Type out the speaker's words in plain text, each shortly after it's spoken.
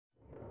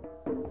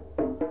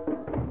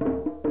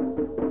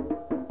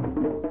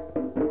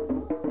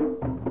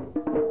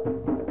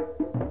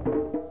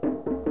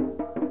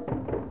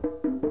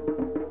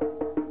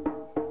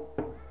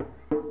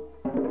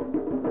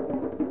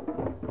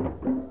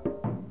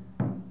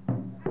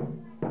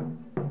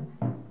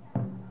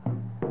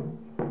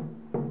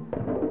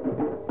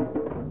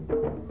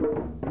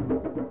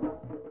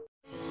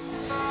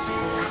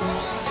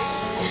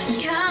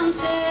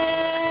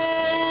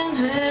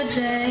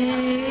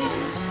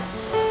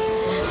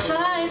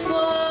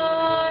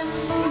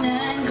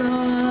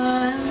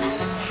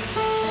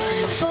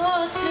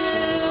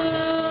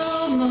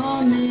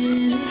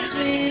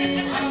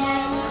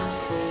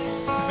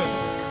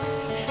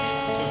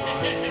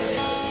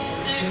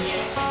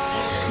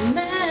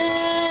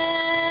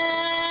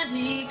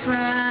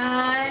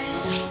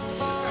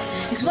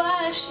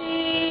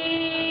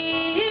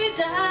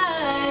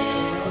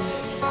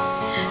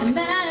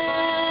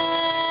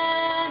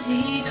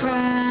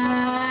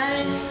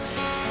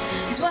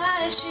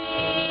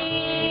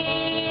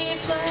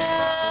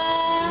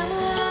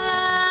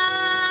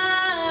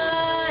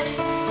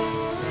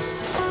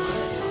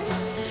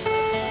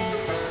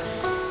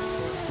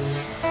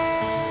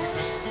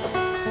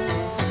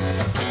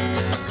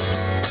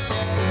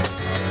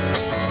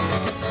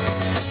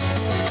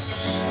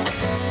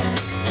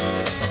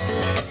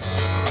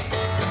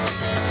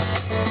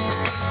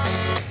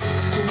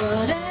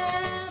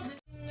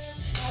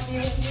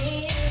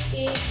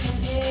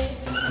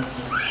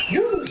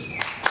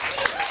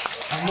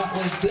And that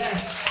was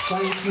Blessed.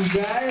 Thank you,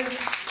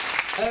 guys.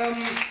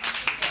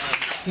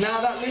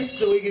 Now that list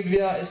that we give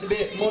you, it's a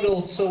bit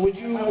muddled, so would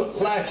you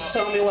like to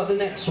tell me what the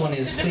next one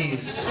is,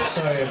 please?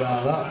 Sorry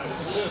about that.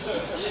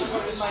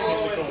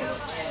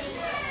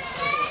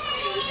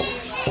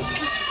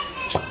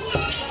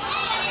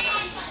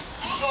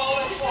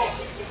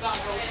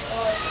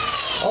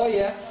 Oh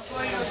yeah.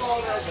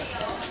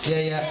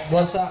 Yeah.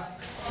 What's that?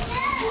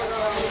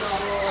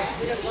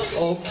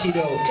 Okie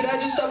doke. Could I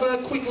just have a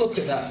quick look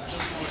at that?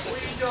 Just 1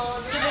 second.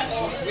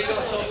 We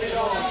don't talk.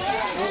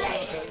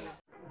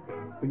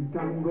 Think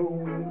I'm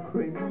going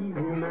crazy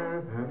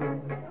now.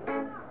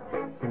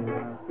 I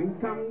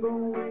think I'm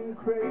going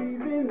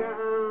crazy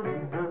now.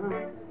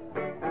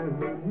 As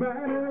a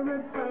matter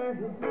of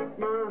fact,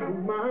 my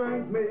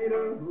mind's made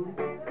up.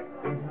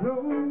 There's no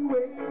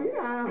way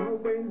out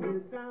when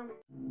you're down.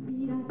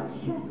 Beat our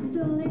chest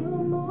a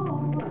little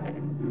more.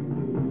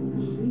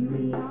 Here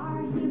we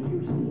are, here to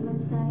heal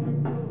inside a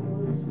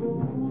doorless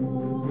wall.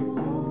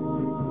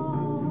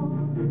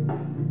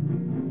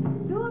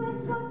 So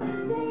let's watch the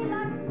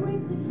daylight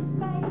break the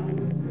space.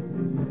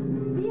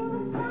 Feel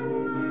the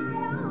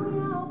sunlight on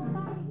your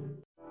face.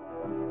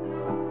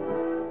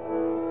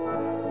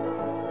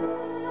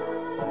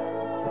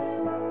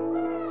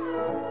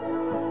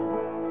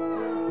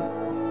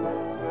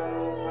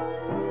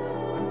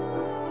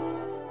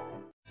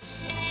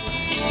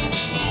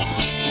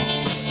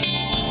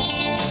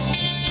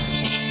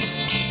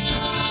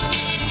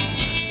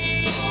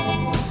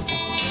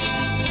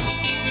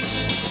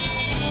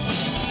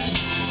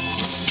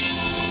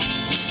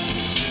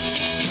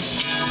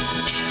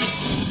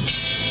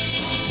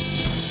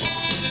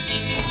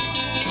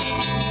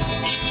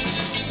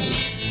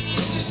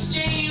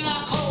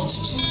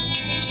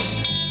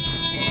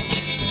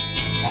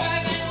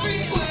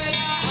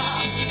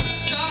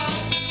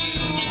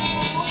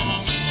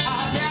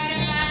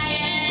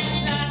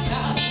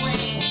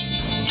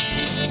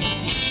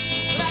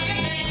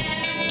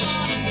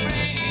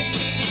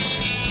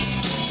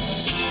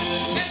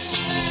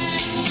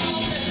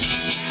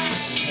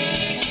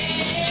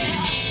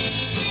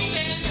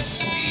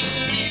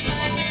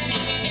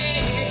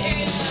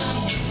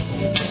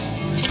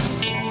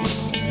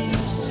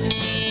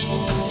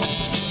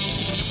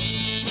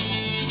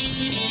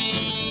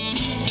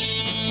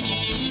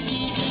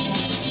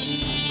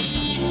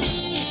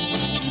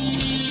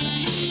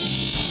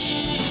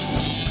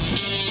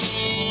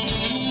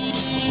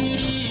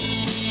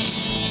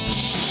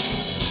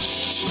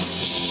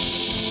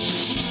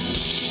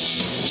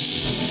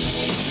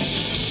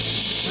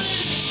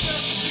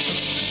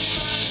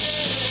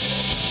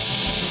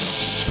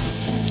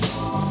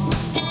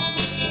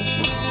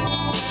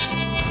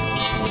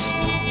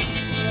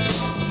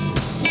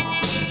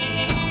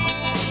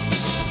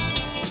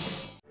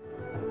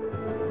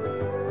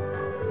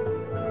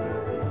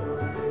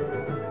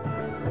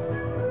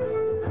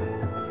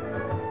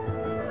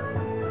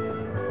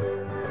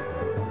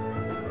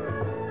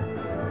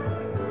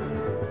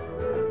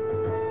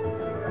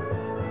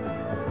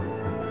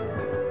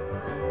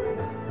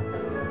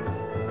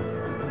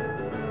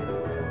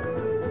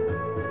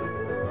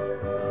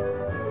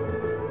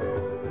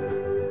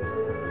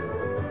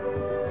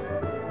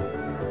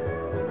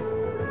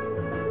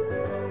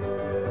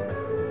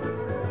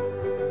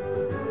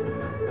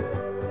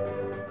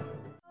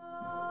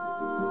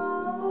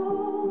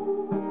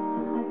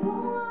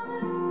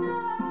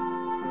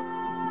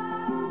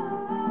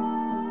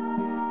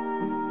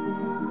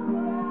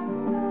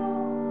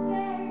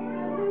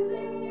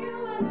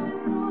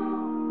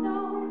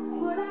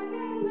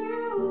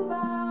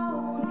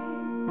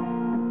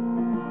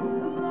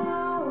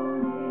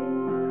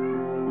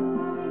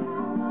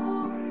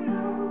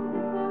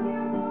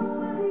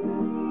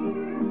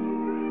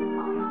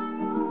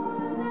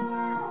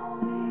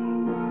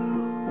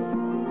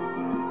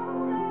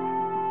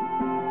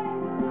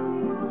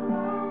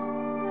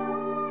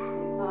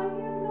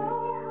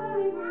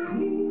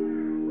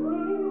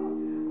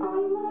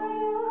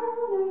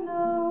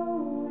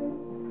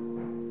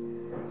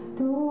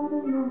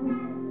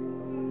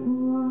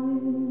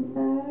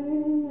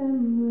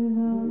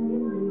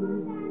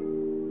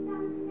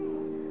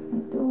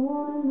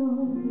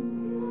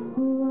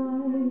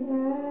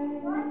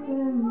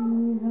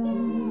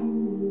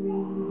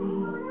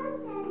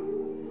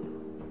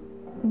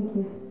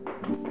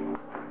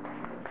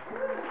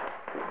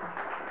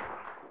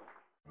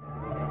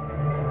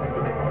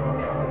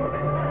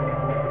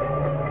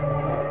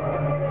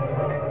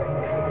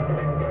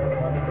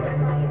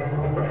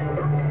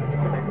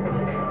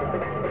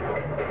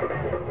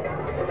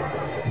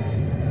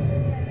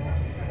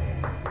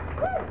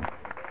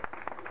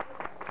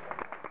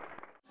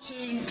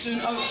 Un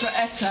autre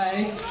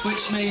été,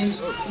 which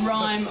means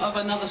rhyme of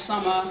another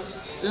summer,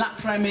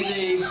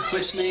 l'après-midi,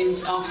 which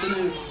means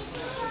afternoon.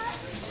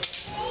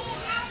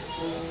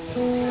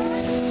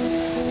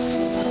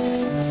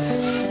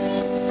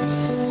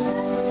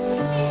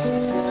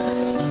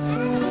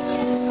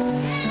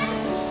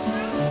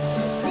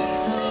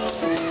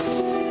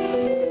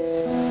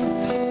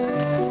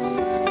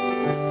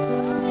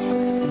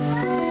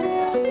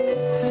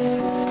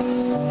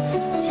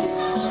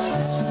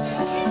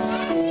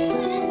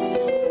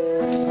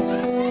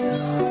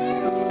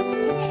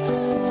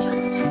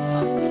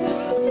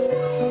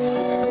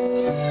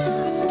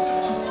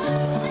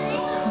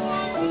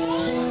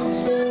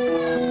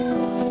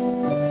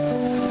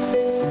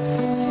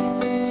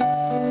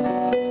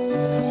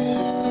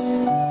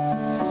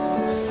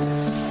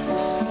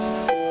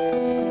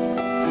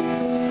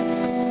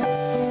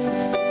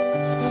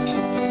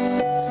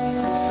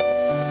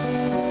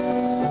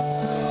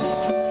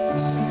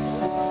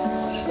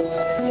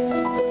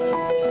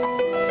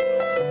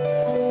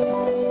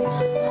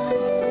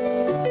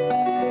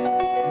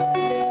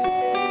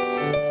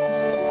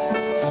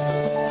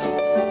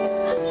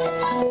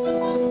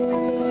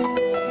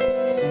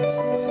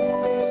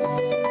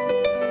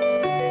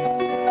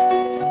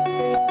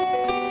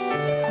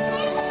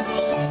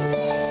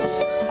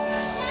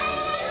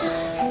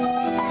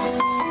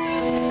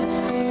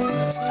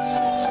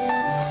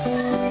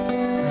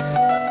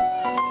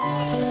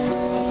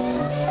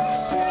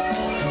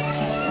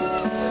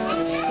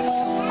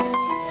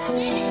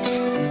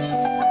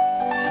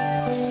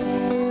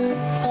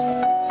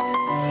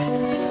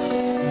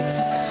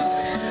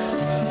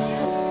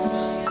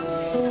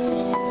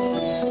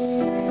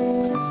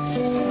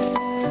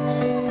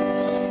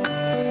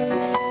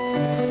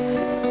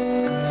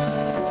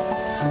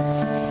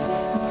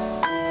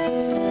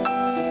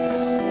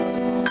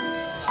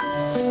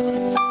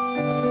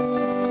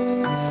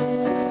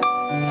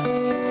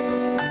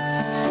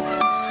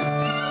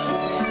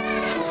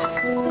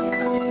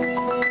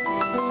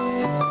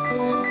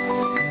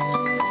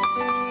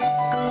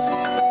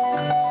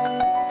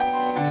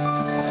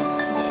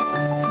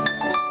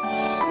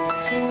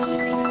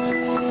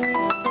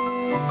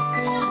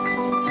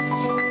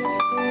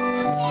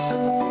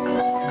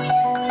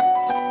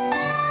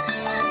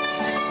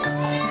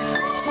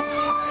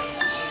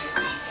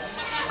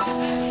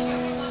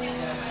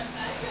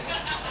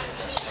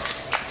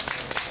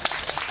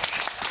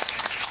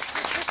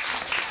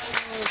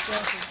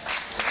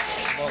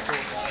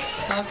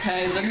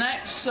 Okay, the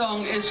next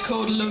song is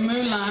called Le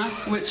Moulin,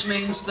 which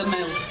means the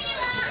mill.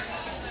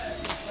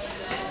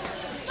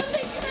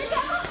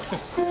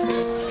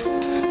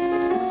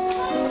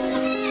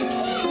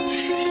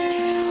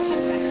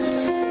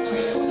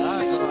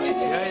 That's all right.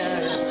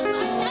 Yeah.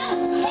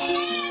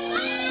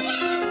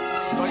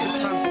 Like a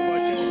trampled by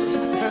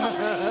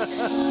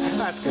children.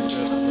 That's good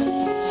too.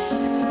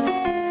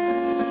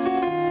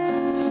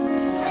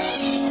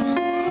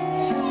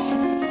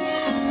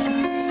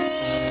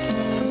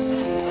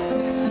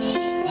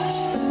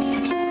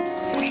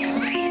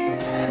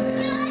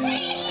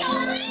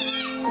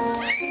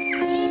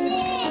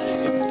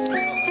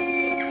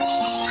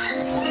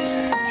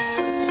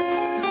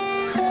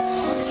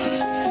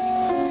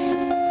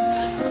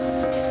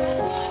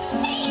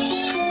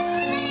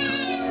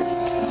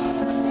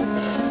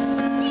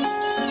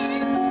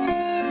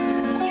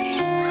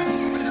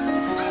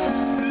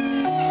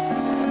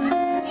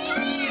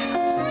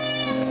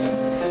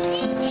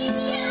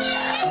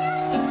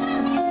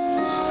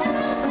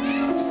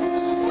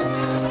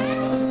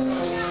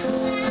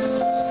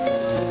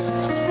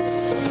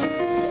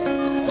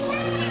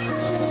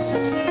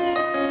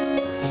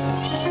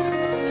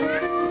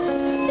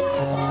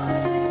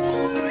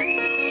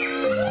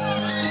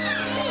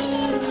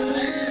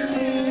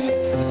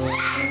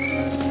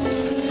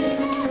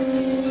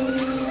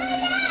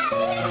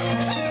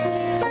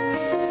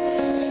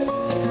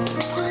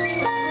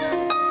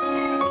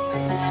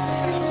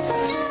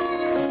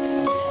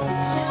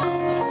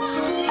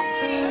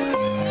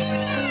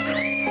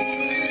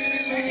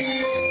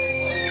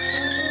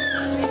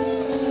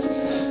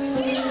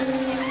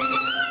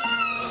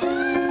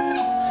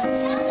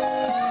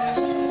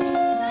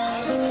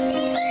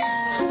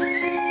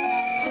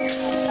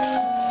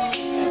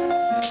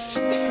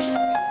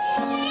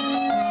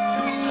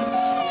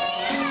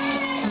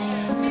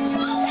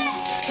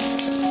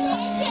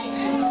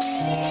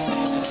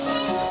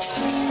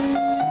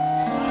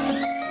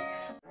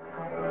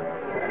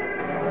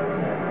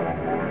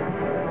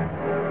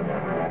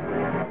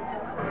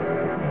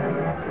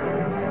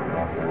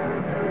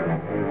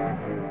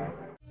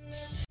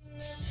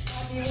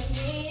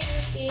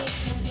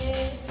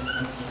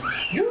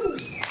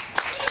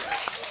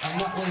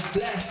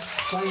 Blessed.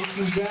 Thank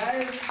you,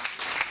 guys.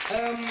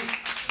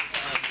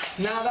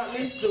 Now that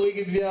list that we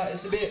give you,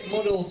 it's a bit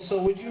muddled, so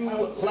would you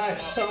like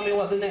to tell me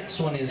what the next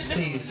one is,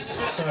 please?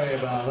 Sorry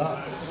about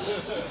that.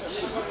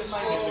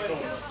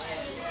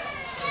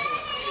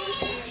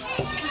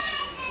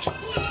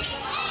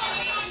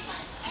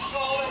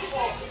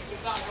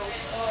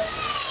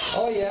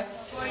 Oh yeah.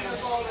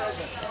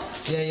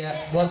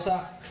 Yeah. What's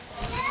that?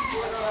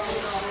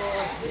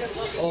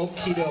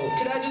 Okie doke.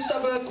 Could I just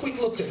have a quick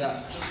look at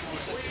that? Just 1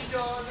 second.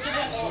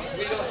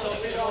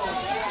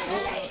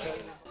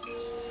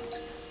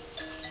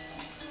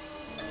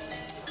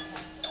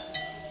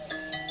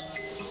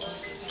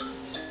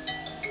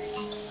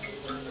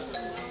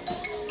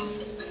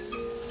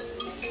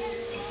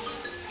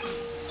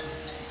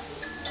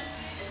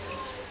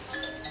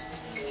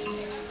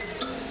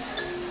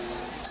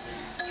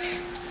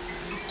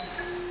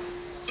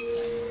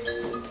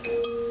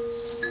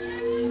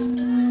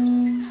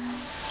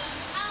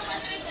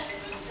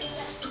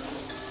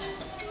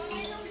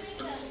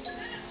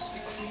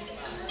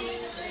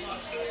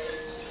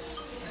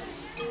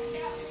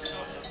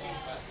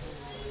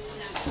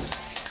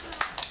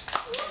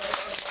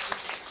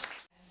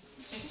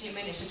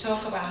 To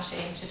talk about it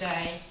in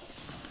today,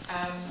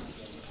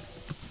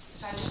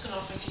 so I'm just going to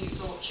offer a few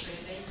thoughts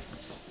really.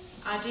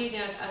 Ideally,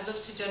 I'd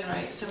love to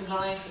generate some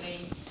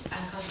lively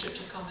and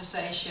constructive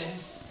conversation.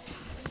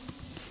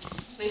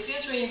 But it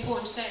feels really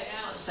important to say at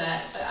the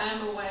outset that I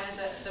am aware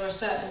that there are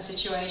certain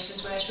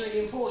situations where it's really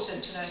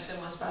important to know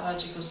someone's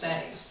biological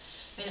sex.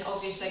 I mean,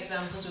 obvious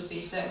examples would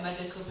be certain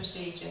medical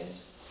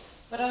procedures.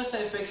 But also,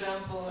 for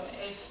example,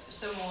 if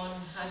someone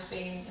has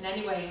been in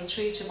any way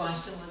ill-treated by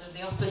someone of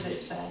the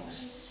opposite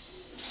sex,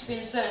 to be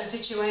in certain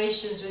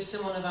situations with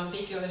someone of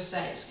ambiguous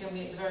sex can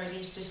be at the very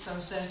least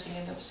disconcerting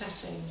and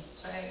upsetting.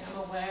 So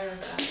I'm aware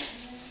of that.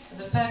 For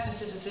the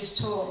purposes of this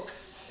talk,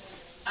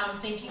 I'm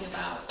thinking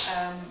about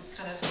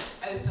kind of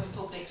open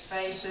public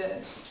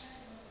spaces,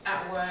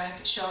 at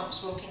work,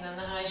 shops, walking down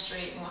the high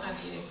street and what have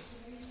you.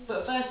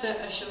 But first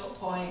a short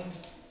poem.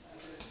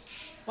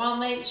 While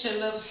nature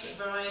loves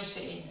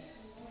variety,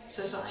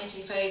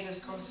 society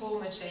favours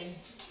conformity.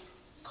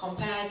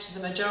 Compared to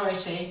the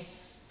majority,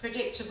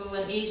 predictable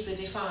and easily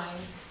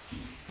defined,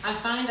 I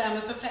find I'm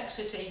a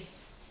perplexity,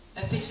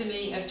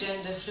 epitome of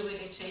gender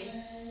fluidity,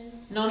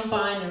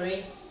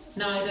 non-binary,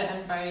 neither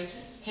and both,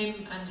 him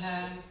and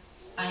her,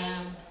 I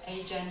am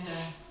a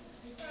gender.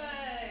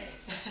 Right.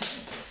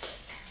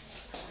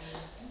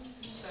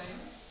 So,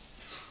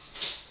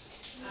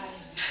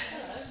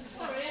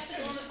 Sorry, I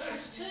think on the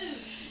first two.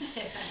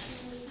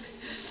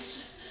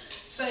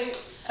 So,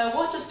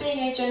 what does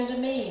being agender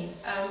mean?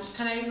 Has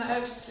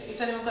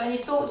anyone got any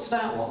thoughts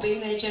about what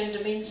being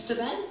agender means to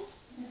them?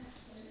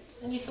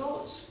 Any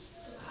thoughts?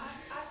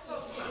 I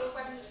thought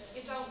when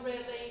you don't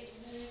really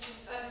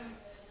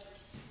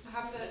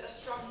have a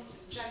strong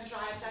gender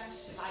gender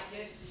identity,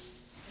 like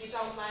you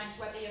don't mind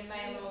whether you're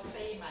male or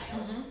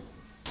female. Mm-hmm.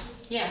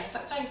 Yeah,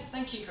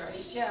 thank you,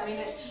 Grace. Yeah, I mean,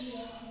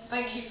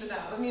 thank you for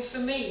that. I mean, for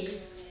me,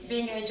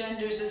 being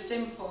agender is as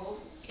simple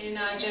in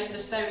our gender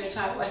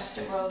stereotype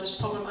Western world as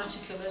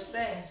problematical as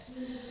this.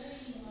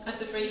 As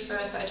the brief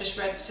verse I just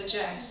read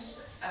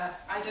suggests,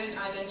 I don't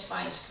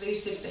identify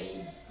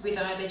exclusively with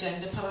either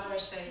gender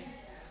polarity.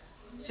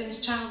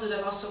 Since childhood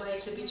I've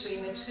oscillated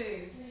between the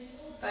two,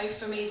 though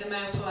for me the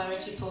male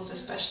polarity pulls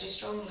especially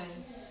strongly.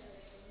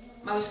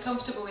 I was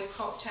comfortable with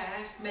cropped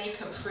hair,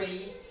 makeup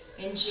free,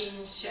 in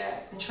jeans,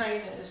 shirt and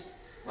trainers.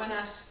 When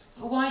asked,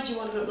 well, why do you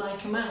want to look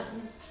like a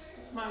man?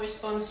 My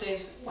response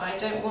is, well, I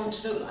don't want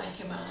to look like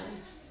a man,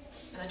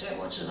 and I don't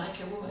want to look like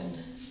a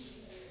woman.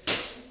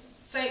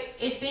 So,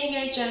 is being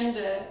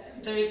agender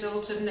the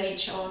result of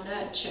nature or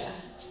nurture?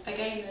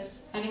 Again,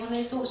 has anyone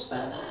any thoughts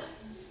about that?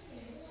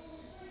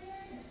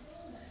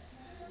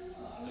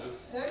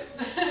 No?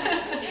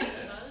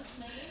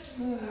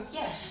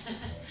 Yes.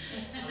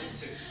 I think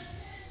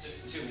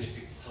too many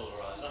people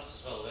polarise that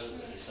as well, don't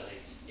they? They say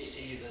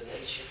it's either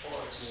nature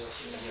or it's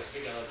nurture, and you have a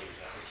big argument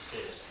about which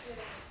it is.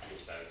 And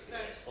it's both,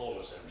 yeah.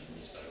 Almost everything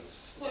is both.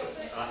 What's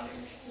it? I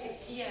think.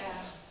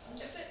 Yeah.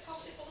 Is it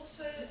possible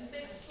to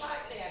be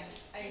slightly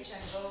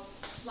agender or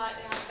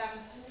slightly have them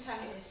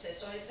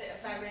tendencies, or is it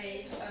a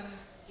very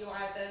you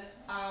either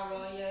are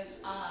or you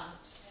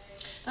aren't?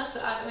 That's.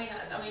 I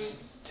mean.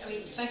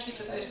 Thank you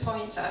for those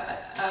points.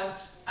 And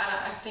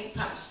I think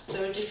perhaps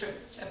there are different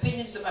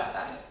opinions about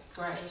that,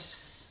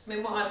 Grace. I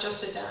mean, what I've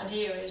jotted down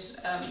here is,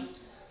 I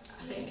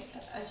think,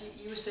 as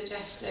you were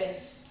suggesting,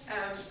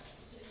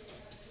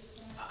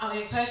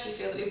 I personally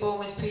feel that we're born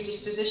with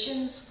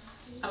predispositions.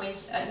 I mean,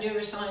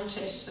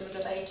 neuroscientists, some of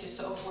the latest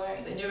sort of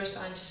work that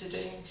neuroscientists are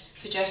doing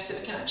suggests that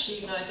we can actually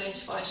even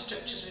identify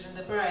structures within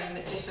the brain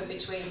that differ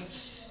between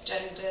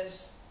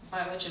genders,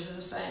 biology of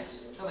the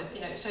sex.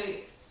 You know, so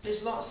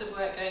there's lots of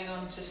work going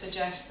on to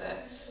suggest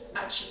that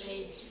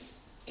actually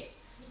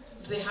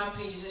we have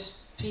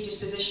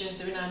predispositions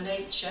that are in our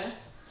nature,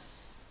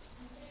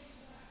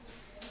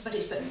 but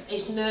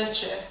it's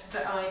nurture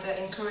that either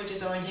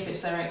encourages or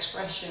inhibits their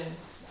expression.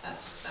 That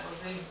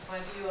would be my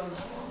view on that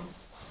one.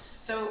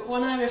 So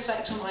when I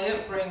reflect on my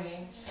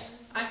upbringing,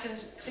 I can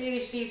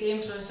clearly see the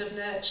influence of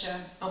nurture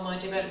on my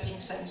developing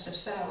sense of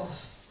self.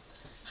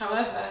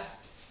 However,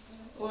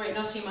 were it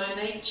not in my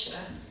nature,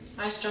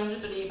 I strongly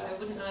believe I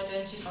wouldn't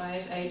identify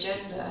as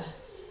agender.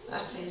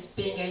 That is,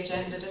 being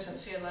agender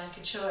doesn't feel like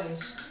a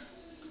choice.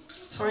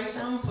 For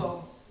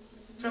example,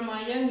 from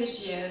my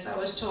youngest years, I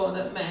was taught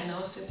that men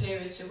are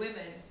superior to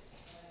women.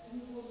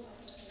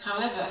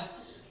 However,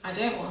 I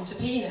don't want a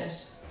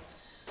penis.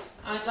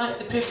 I'd like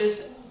the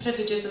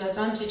privileges and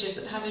advantages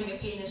that having a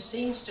penis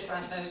seems to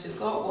grant those who've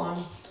got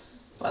one,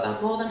 but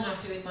I'm more than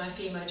happy with my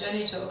female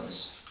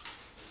genitals.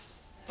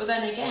 But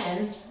then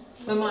again,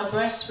 when my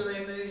breasts were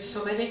removed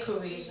for medical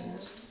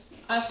reasons,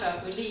 I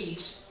felt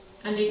relieved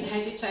and didn't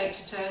hesitate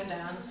to turn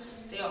down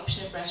the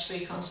option of breast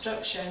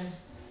reconstruction.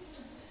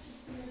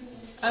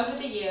 Over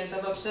the years,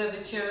 I've observed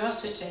with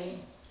curiosity,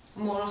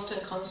 more often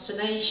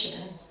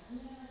consternation,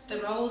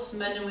 the roles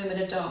men and women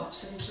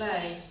adopt and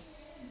play.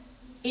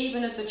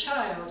 Even as a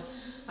child,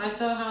 I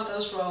saw how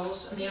those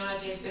roles and the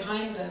ideas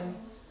behind them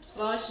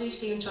largely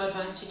seem to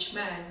advantage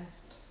men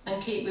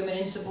and keep women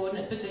in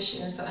subordinate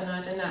positions that are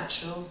neither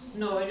natural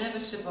nor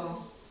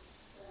inevitable.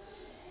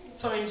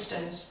 For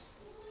instance,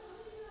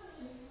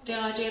 the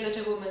idea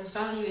that a woman's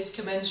value is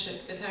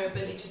commensurate with her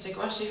ability to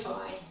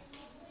gratify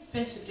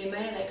principally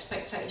male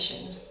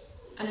expectations,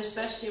 and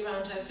especially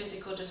around her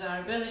physical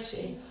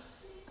desirability,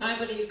 I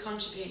believe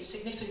contributes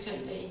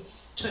significantly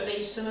to at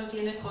least some of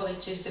the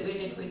inequalities that we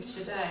live with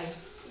today.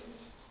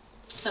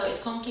 So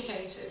it's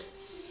complicated.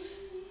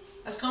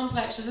 As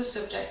complex as a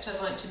subject I'd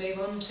like to move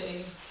on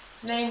to,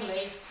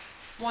 namely,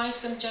 why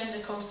some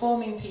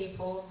gender-conforming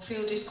people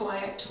feel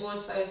disquiet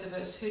towards those of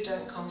us who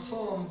don't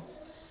conform.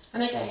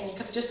 And again,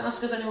 could I just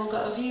ask, has anyone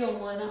got a view on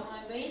why that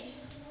might be?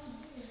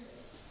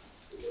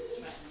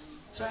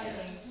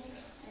 Threatening.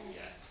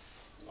 Yeah.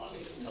 Like me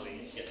telling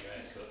you to get your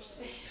hair cut.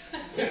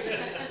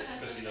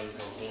 Because you don't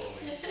conform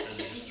and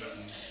you just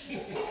threaten.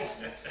 People are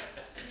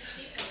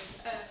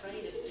just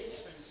afraid of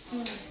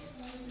difference.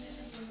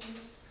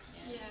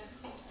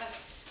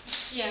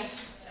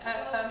 Yes.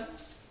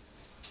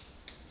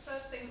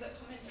 First thing that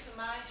come into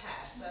my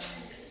head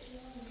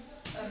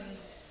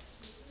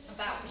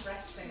about the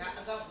breast thing,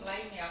 I don't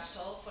blame you at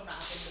all for not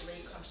having the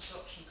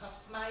reconstruction,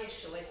 because my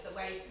issue is the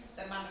way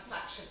they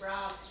manufacture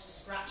bras,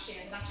 scratchy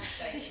and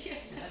nasty.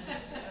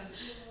 And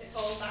if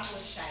all that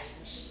were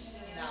changed,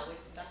 you know,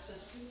 that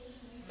would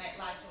make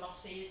life a lot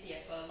easier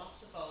for a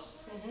lot of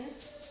us. Mm-hmm.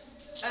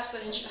 That's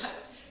an interesting.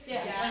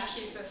 Yeah, thank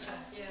you for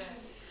that.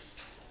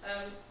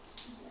 Yeah.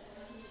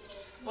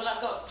 Well,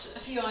 I've got a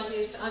few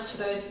ideas to add to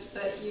those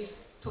that you've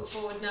put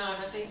forward now,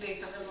 and I think they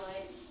kind of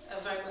like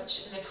are very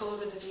much in accord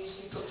with the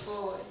views you put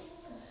forward.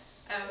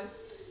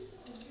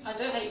 I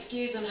don't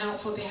excuse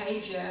unhelpful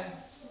behaviour,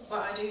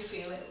 but I do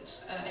feel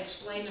it's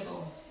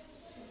explainable.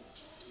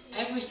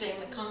 Everything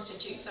that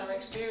constitutes our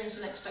experience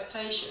and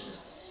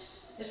expectations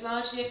is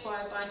largely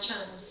acquired by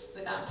chance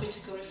without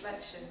critical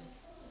reflection.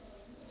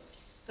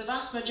 The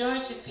vast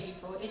majority of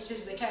people, it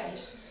is the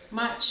case,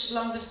 match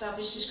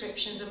long-established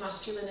descriptions of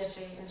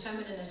masculinity and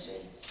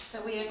femininity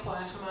that we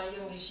acquire from our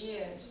youngest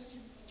years.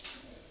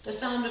 The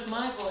sound of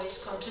my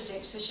voice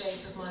contradicts the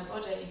shape of my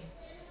body.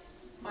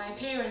 My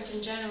appearance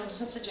in general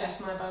doesn't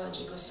suggest my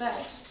biological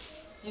sex.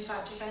 In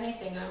fact, if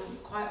anything, I'm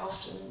quite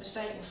often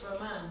mistaken for a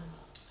man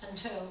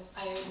until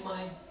I open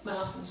my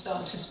mouth and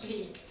start to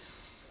speak.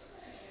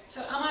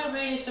 So am I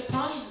really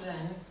surprised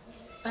then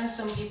when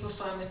some people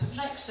find me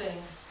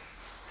perplexing?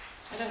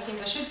 I don't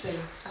think I should be.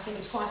 I think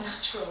it's quite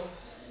natural.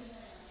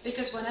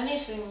 Because when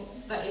anything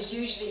that is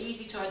usually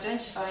easy to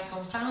identify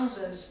confounds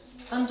us,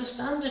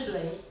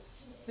 understandably,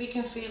 we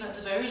can feel at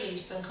the very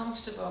least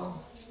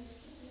uncomfortable.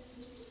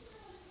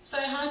 So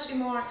how to be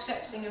more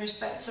accepting and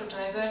respectful of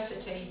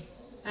diversity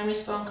and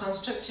respond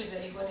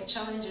constructively when it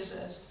challenges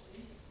us?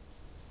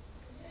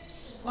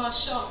 While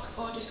shock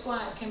or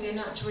disquiet can be a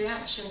natural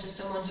reaction to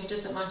someone who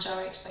doesn't match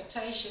our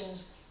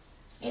expectations,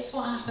 it's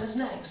what happens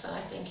next that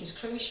I think is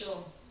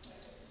crucial.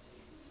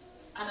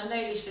 And I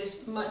know this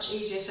is much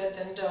easier said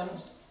than done,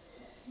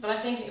 but I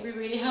think it would be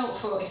really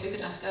helpful if we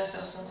could ask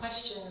ourselves some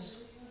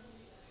questions.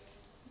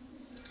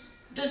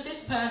 Does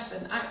this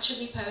person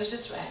actually pose a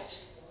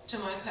threat to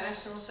my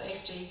personal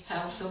safety,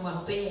 health and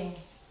well-being?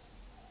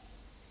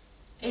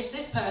 Is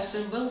this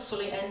person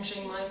willfully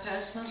entering my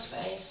personal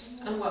space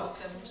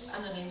unwelcomed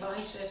and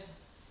uninvited?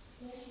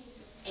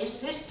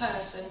 Is this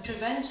person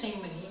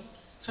preventing me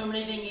from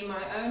living in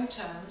my own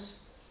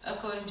terms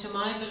according to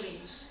my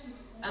beliefs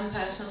and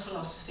personal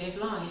philosophy of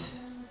life?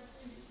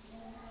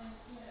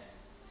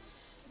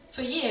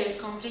 For years,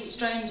 complete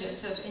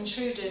strangers have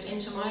intruded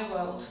into my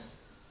world,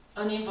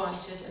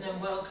 uninvited and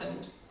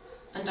unwelcomed,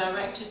 and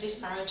directed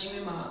disparaging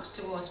remarks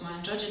towards my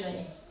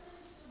androgyny.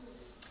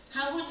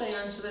 How would they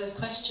answer those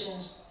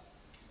questions?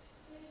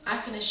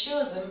 I can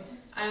assure them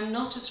I am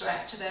not a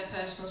threat to their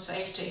personal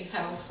safety,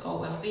 health or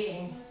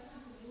well-being.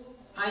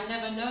 I'd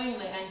never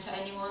knowingly enter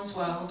anyone's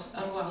world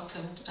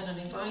unwelcomed and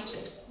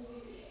uninvited.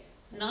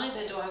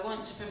 Neither do I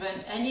want to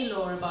prevent any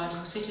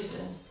law-abiding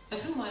citizen,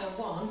 of whom I am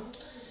one,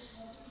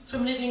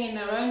 from living in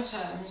their own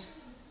terms,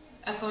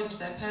 according to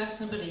their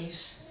personal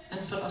beliefs and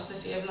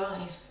philosophy of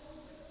life.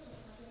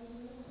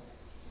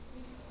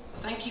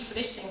 Well, thank you for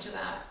listening to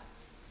that,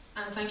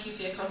 and thank you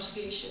for your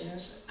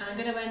contributions. And I'm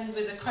going to end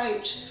with a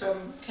quote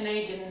from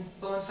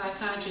Canadian-born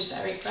psychiatrist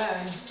Eric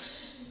Byrne,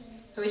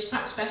 who is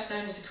perhaps best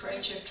known as the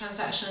creator of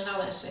transaction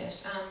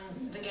analysis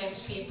and the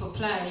games people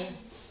play,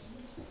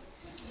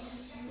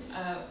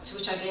 to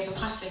which I gave a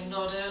passing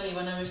nod earlier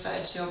when I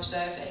referred to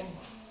observing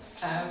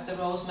the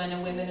roles men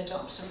and women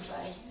adopt and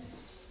play.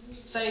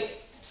 So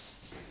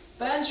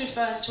Burns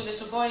refers to a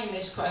little boy in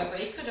this quote, but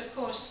he could of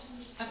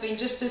course have been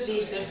just as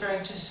easily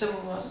referring to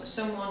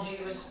someone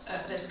who was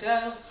a little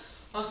girl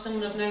or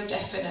someone of no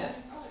definite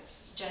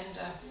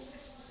gender.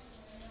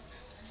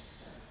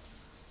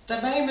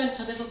 The moment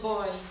a little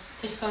boy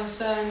is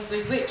concerned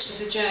with which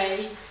is a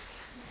jay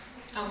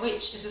and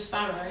which is a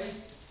sparrow,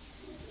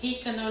 he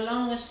can no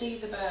longer see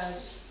the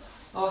birds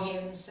or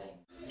hear them sing.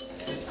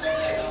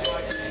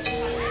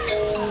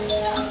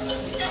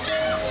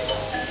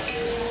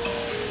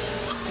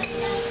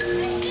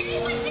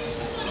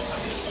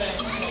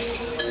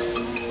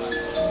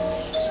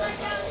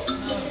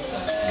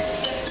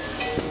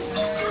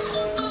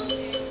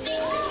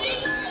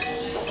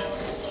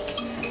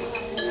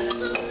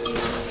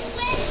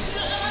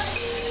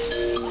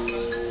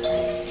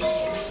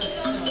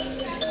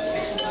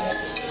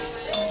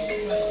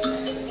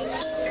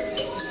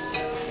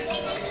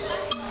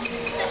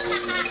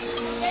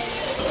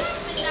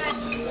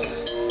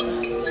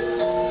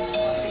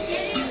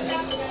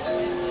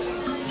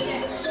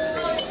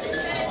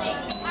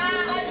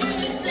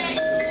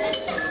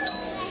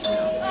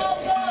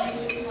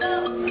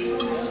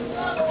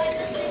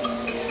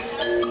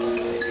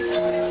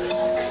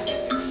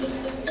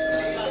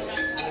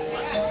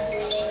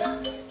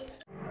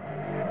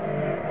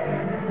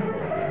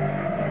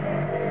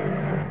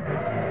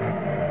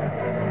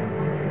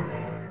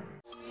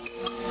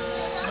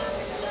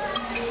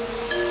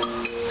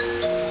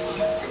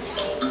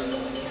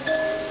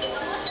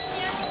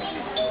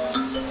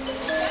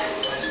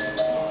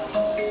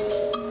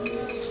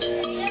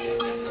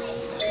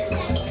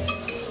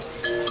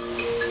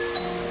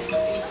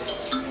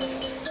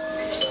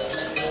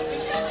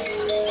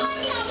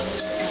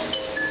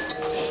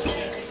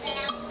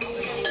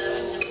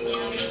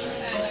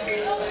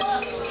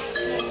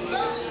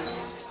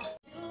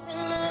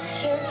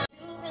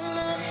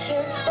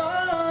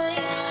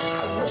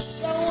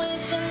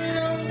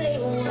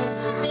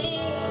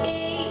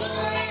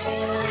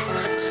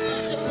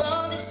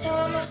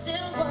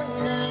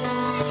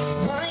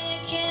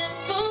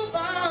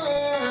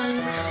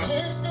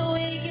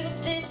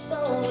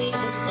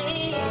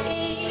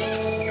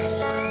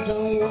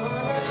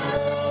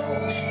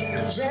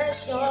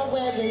 Just your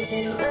wedding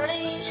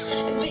tonight.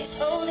 If it's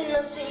holding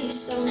on to you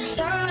so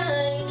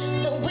tight,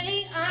 the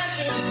way I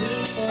did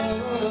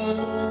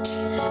before,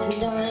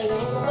 and I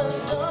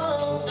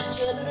overdosed.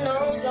 should've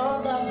known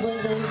your love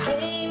was a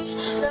game.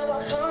 Now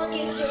I can't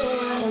get you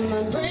out of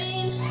my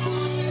brain.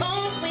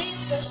 Always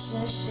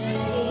such a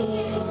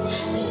shame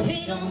that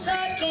we don't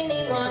talk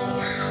anymore.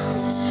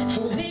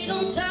 We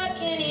don't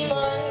talk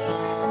anymore.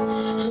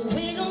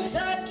 We don't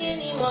talk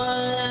anymore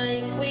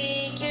like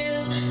we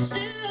used to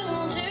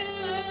do.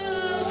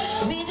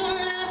 We don't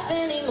laugh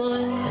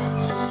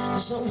anymore.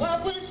 So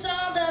what was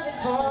all of it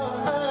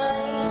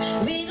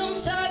for? We don't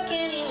talk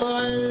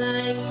anymore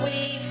like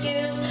we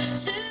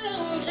used to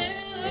do.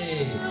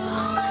 Hey.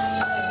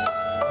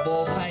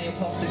 Both high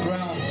up off the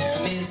ground,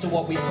 amazed at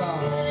what we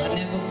found. I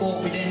never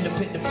thought we'd end up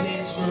at the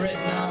place we're at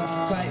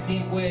now. Quite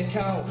didn't work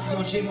out,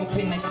 no gym up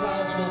in the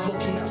clouds. Both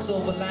looking at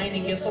silver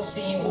lining, guess I'll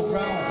see you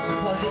around.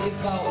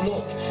 Positive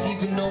outlook,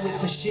 even though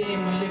it's a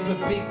shame. We live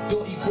a big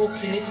dirty book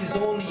and this is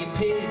only a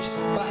page.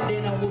 Back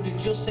then I would've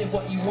just said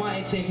what you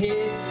wanted to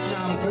hear.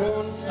 Now I'm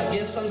grown, I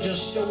guess I'm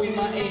just showing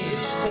my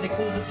age. Cause there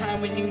comes a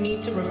time when you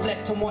need to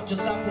reflect on what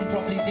just happened.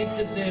 Probably did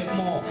deserve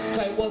more,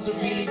 cause it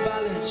wasn't really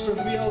balanced. For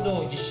real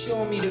though, you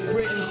show me that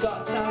Britain's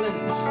got talent.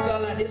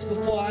 Felt like this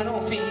before, I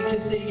don't think you can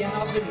say you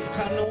haven't.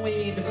 Cause I know we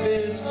ain't the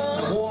first,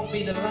 it won't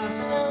be the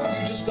last.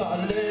 You just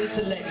gotta learn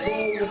to let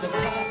go of the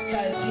past.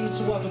 Cause it seems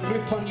to have a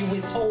grip on you,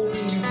 it's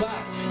holding you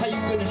back. How you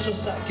gonna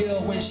trust that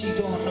girl when she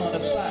don't know the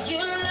facts? You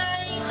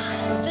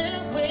like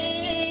the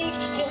way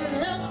you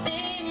look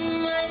that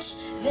much,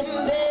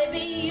 then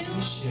baby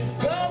you should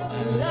go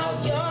and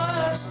love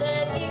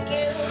yourself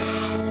again.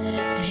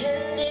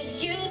 And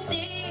if you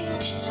think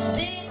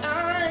that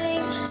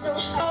I'm still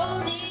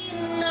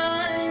holding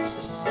on to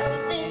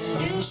something,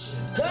 you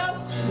should go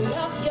and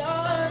love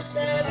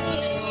yourself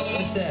again.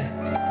 What's that?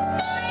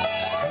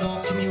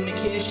 No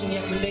communication,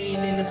 yet we're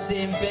laying in the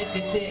same bed.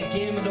 They say a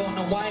game, I don't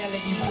know why I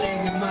let you play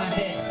with my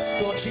head.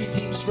 Don't treat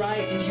peeps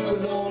right and you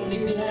will only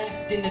be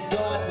left in the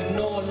dark with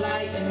no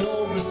light and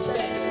no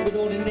respect. With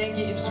all the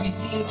negatives we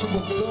seem to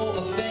have built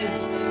a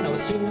fence. Now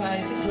it's too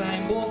high to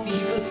climb both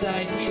either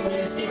side, we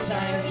wasted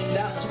time.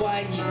 That's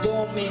why it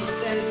don't make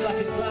sense. Like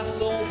a glass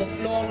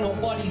overflow,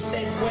 nobody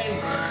said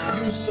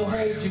when. Used to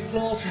hold you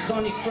close, was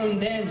on it from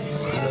then.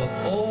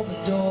 Love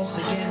overdose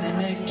again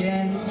and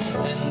again.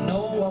 And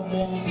no, I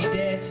won't be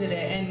there to the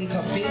end.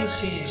 Cause things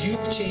change,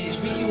 you've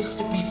changed. We used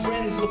to be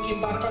friends,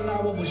 looking back on how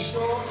I was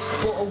sure,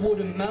 but I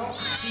wouldn't melt.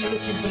 See,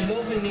 looking for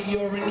love and that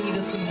you're in need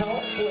of some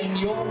help. But in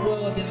your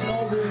world there's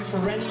no room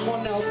for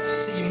anyone else,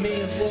 so you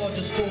may as well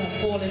just go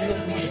and fall in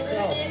love with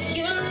yourself. If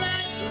you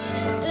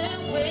like the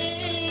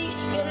way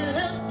you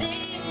look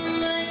that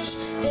much,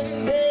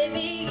 then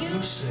baby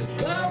you should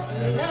go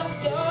and love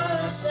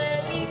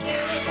yourself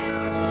again.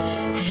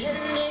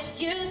 And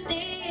if you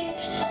think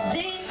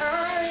that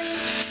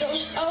I'm still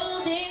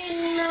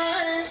holding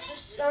on to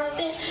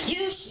something,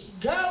 you should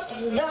go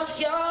and love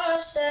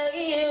yourself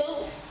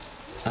again.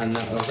 And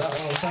that was that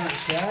one.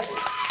 Thanks guys.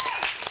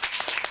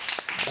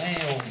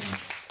 Bam.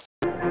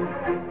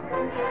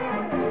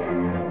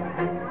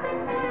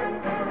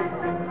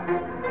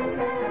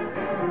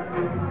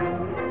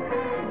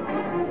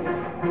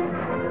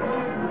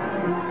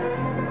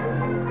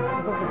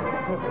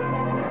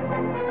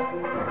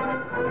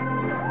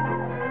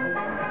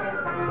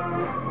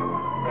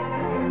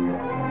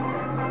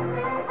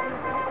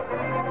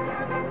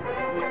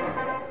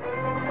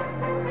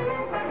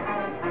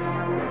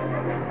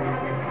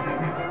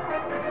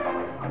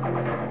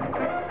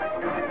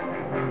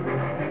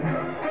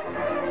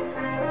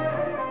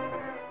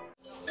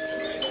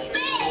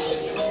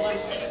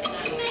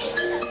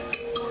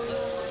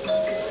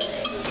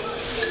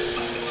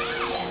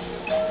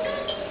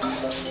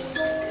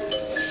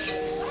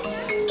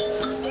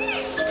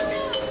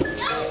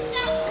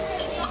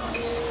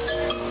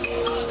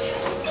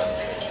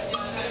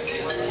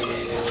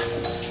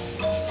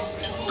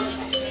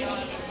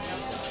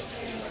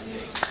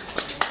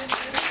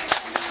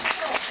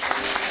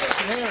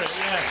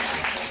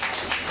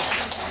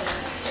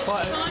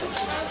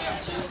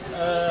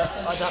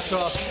 I'd have to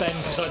ask Ben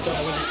because I don't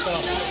know when to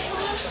start.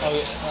 Oh,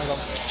 yeah, hang on.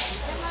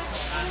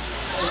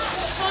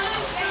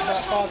 It's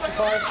about 5 to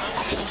 5.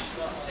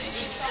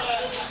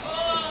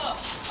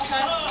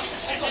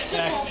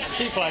 Yeah,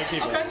 keep playing,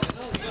 keep playing.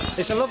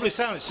 It's a lovely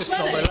sound, it's just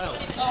not very loud.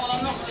 Oh, well,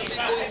 I'm not going to do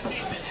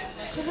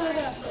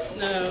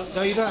No.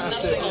 No, you don't have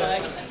nothing to.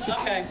 Like.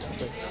 Okay.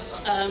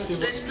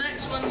 This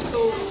next one's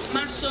called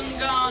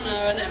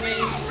Masungana, and it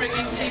means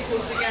bringing people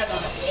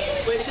together,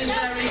 which is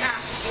very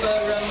apt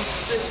for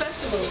this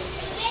festival.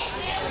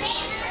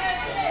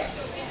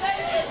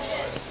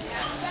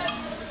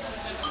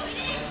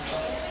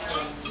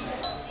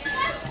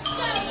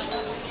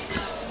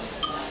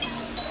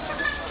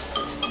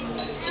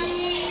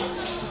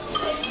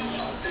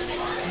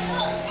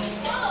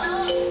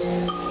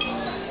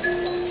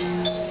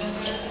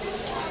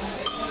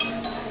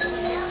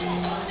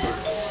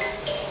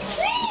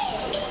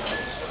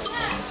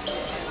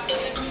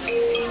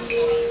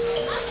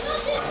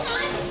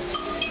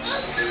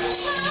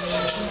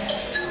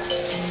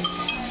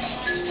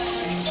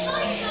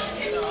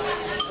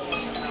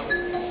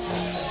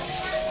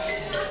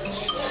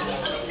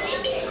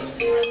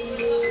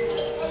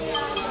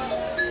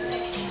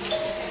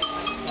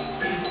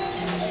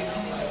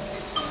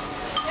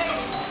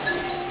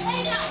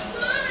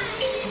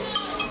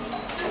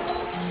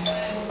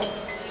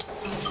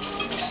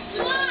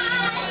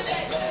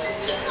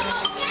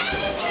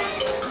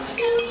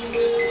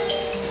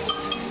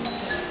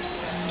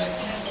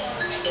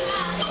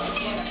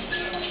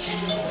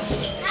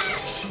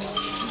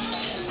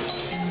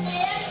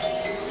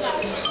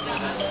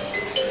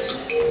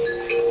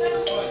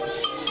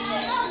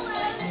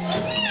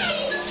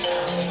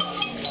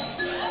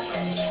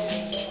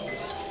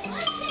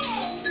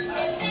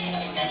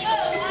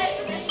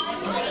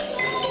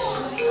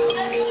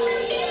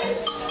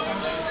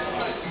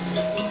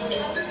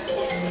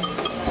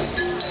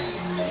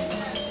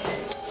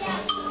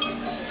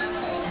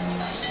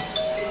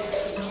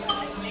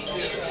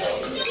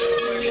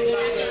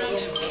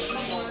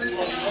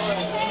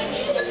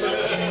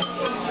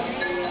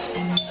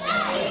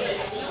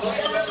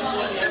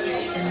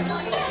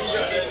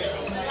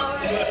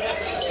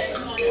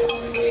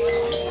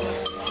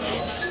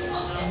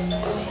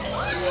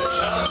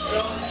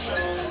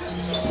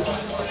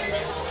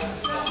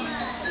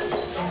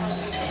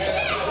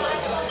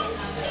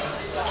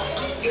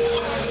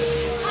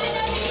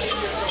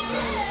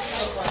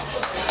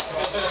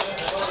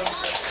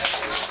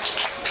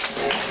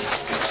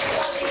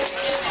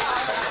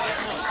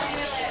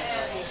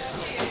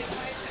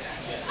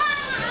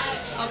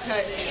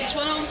 Okay, this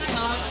one on?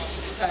 No?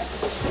 Okay.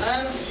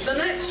 The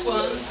next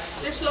one,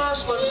 this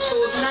last one's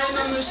called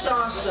Nema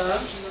Musasa.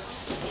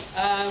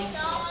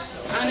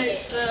 And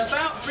it's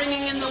about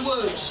bringing in the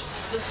wood.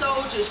 The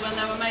soldiers, when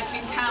they were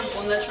making camp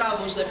on their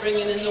travels, they're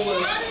bringing in the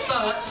wood.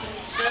 But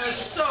there is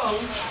a song.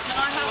 Can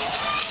I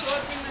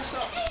bring this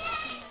up?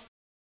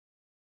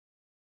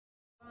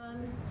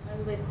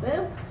 And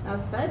listen,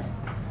 as said.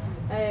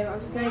 I'm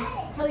just going to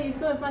tell you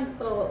some of my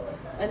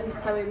thoughts and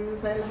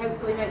poems and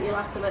hopefully make you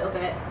laugh a little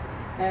bit.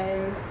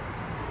 I'm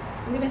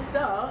going to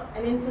start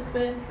and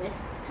intersperse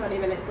this 20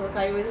 minutes or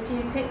so with a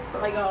few tips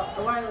that I got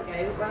a while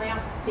ago when I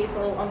asked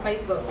people on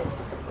Facebook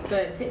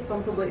for tips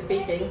on public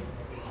speaking.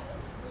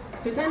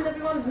 Pretend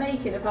everyone's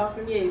naked apart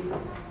from you.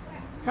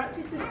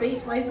 Practice the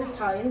speech loads of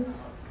times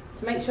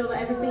to make sure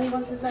that everything you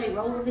want to say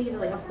rolls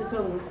easily off the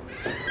tongue.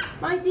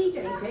 My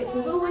DJ tip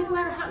was always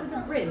wear a hat with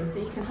a brim so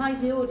you can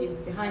hide the audience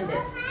behind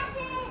it.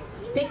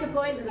 Pick a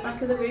point at the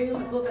back of the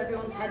room above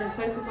everyone's head and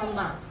focus on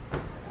that.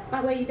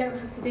 That way you don't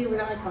have to deal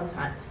with eye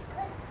contact.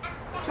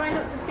 Try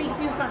not to speak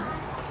too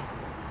fast.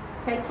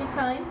 Take your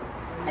time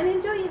and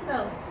enjoy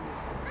yourself.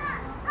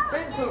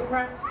 Don't talk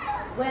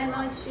crap. Wear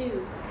nice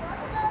shoes.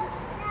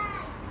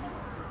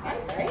 I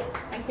say,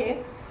 thank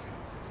you.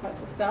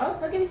 That's the start.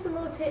 So I'll give you some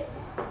more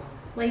tips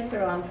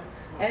later on.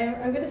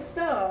 I'm going to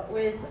start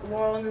with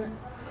one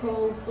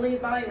called Blue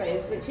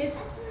Biros, which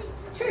is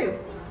true.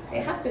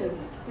 It happened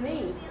to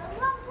me.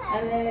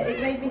 And it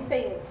made me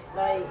think,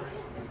 like,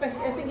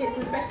 especially, I think it's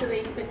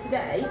especially for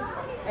today,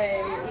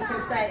 you can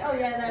say, oh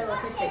yeah, they're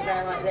autistic,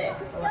 they're like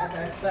this, or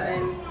whatever, but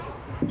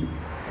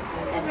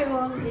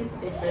everyone is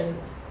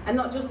different. And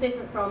not just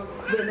different from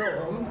the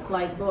norm,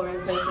 like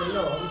boring person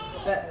norm,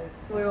 but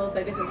we're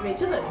also different from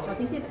each other, which I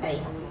think is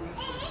ace.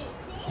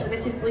 So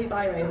this is Blue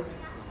Biros.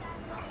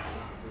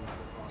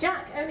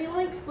 Jack only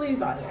likes blue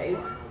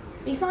biros.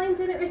 He signs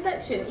in at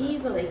reception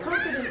easily,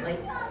 confidently,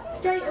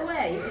 straight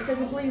away if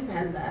there's a blue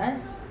pen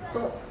there.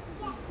 But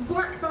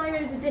black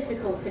biros are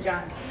difficult for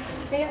Jack.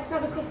 He has to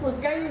have a couple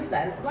of goes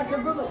then, like a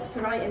run-up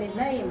to write in his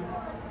name.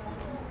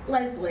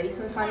 Leslie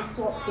sometimes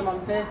swaps them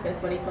on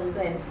purpose when he comes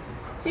in.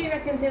 She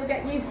reckons he'll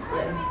get used to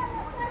them.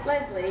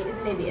 Leslie is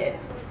an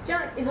idiot.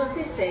 Jack is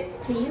autistic,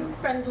 keen,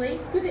 friendly,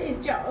 good at his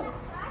job.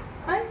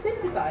 I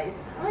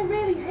sympathise. I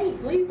really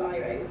hate blue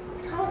biros.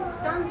 I can't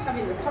stand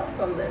having the tops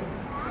on them.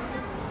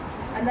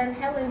 And then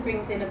Helen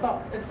brings in a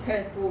box of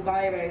purple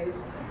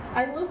biros.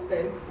 I love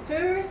them. For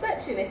a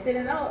receptionist in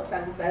an art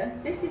centre,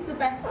 this is the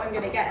best I'm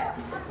going to get.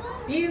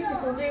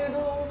 Beautiful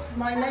doodles,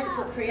 my notes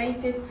look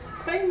creative,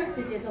 phone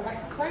messages are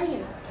less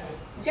plain.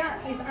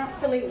 Jack is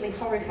absolutely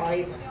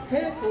horrified.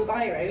 Purple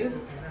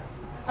biros.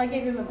 I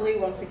give him a blue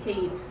one to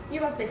keep. You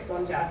have this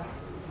one, Jack.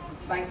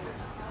 Thanks.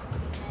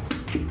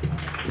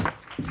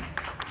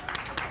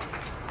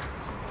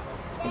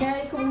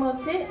 Okay, a couple more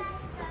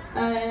tips.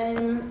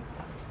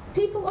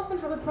 People often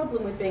have a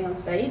problem with being on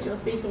stage or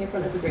speaking in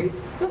front of a group,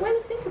 but when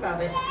you think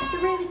about it, it's a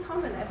really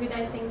common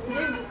everyday thing to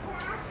do.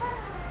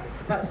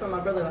 That's from my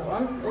brother, that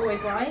one,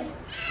 always wise.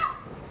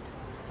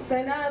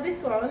 So now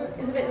this one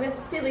is a bit of a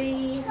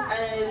silly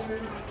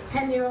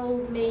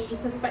 10-year-old me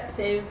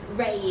perspective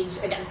rage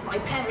against my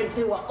parents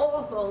who are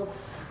awful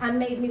and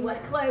made me wear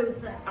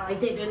clothes that I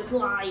didn't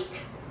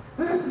like.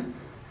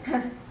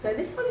 So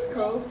this one is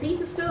called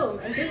Peter Storm,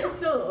 and Peter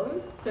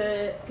Storm,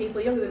 for people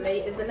younger than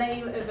me, is the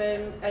name of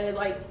a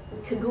like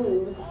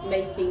cagoule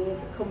making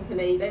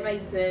company. They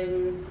made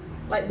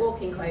like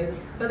walking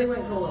clothes, but they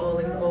weren't cool at all.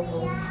 It was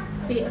awful.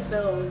 Peter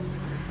Storm.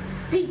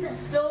 Peter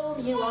Storm,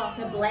 you are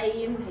to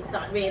blame if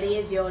that really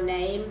is your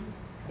name.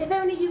 If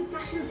only you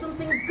fashioned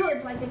something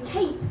good like a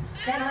cape,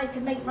 then I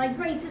could make my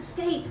great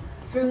escape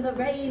through the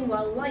rain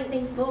while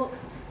lightning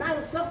forks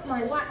bounced off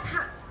my wax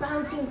hat's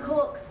bouncing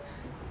corks.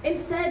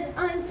 Instead,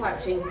 I'm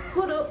slouching,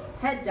 hood up,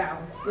 head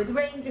down, with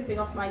rain dripping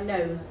off my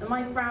nose, and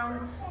my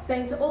frown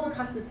saying to all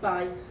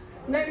passers-by,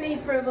 no need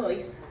for a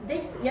voice,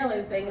 this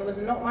yellow thing was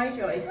not my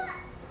choice.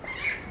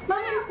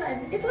 My mum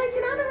said, it's like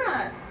an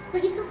anorak,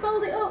 but you can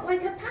fold it up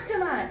like a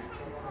pack-a-mac.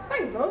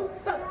 Thanks, Mum,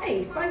 that's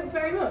ace, thanks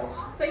very much.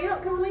 So you're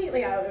not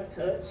completely out of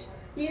touch.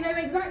 You know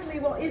exactly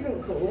what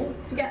isn't cool,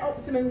 to get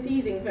optimum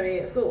teasing for me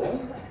at school.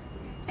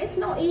 It's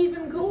not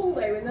even cool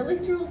though in the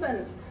literal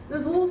sense.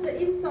 There's water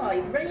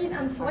inside, rain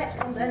and sweat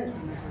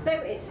condensed. So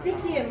it's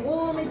sticky and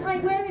warm, it's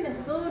like wearing a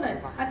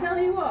sauna. I tell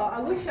you what, I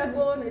wish I'd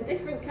worn a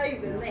different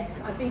coat than this.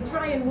 I'd be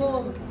dry and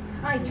warm.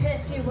 I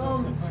curse you,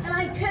 Mum, and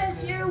I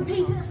curse you,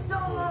 Peter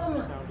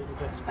Storm!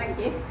 Thank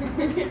you.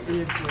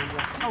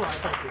 All right,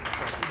 thank you.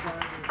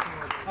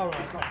 All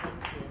right, thank you.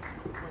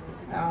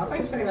 Oh,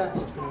 thanks very much.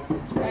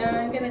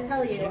 I'm going to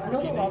tell you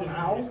another one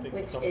now,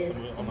 which is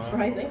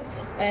surprising.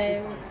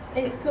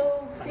 It's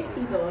called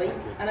City Boy,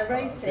 and I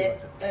wrote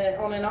it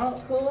on an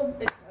art course,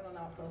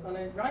 on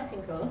a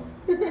writing course.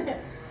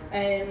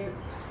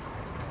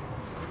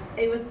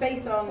 It was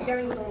based on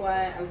going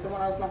somewhere and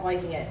someone else not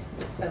liking it,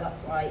 so that's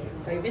why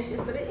it's so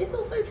vicious, but it is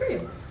also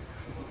true.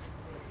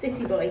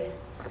 City Boy.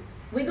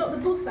 We got the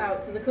bus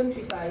out to the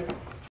countryside.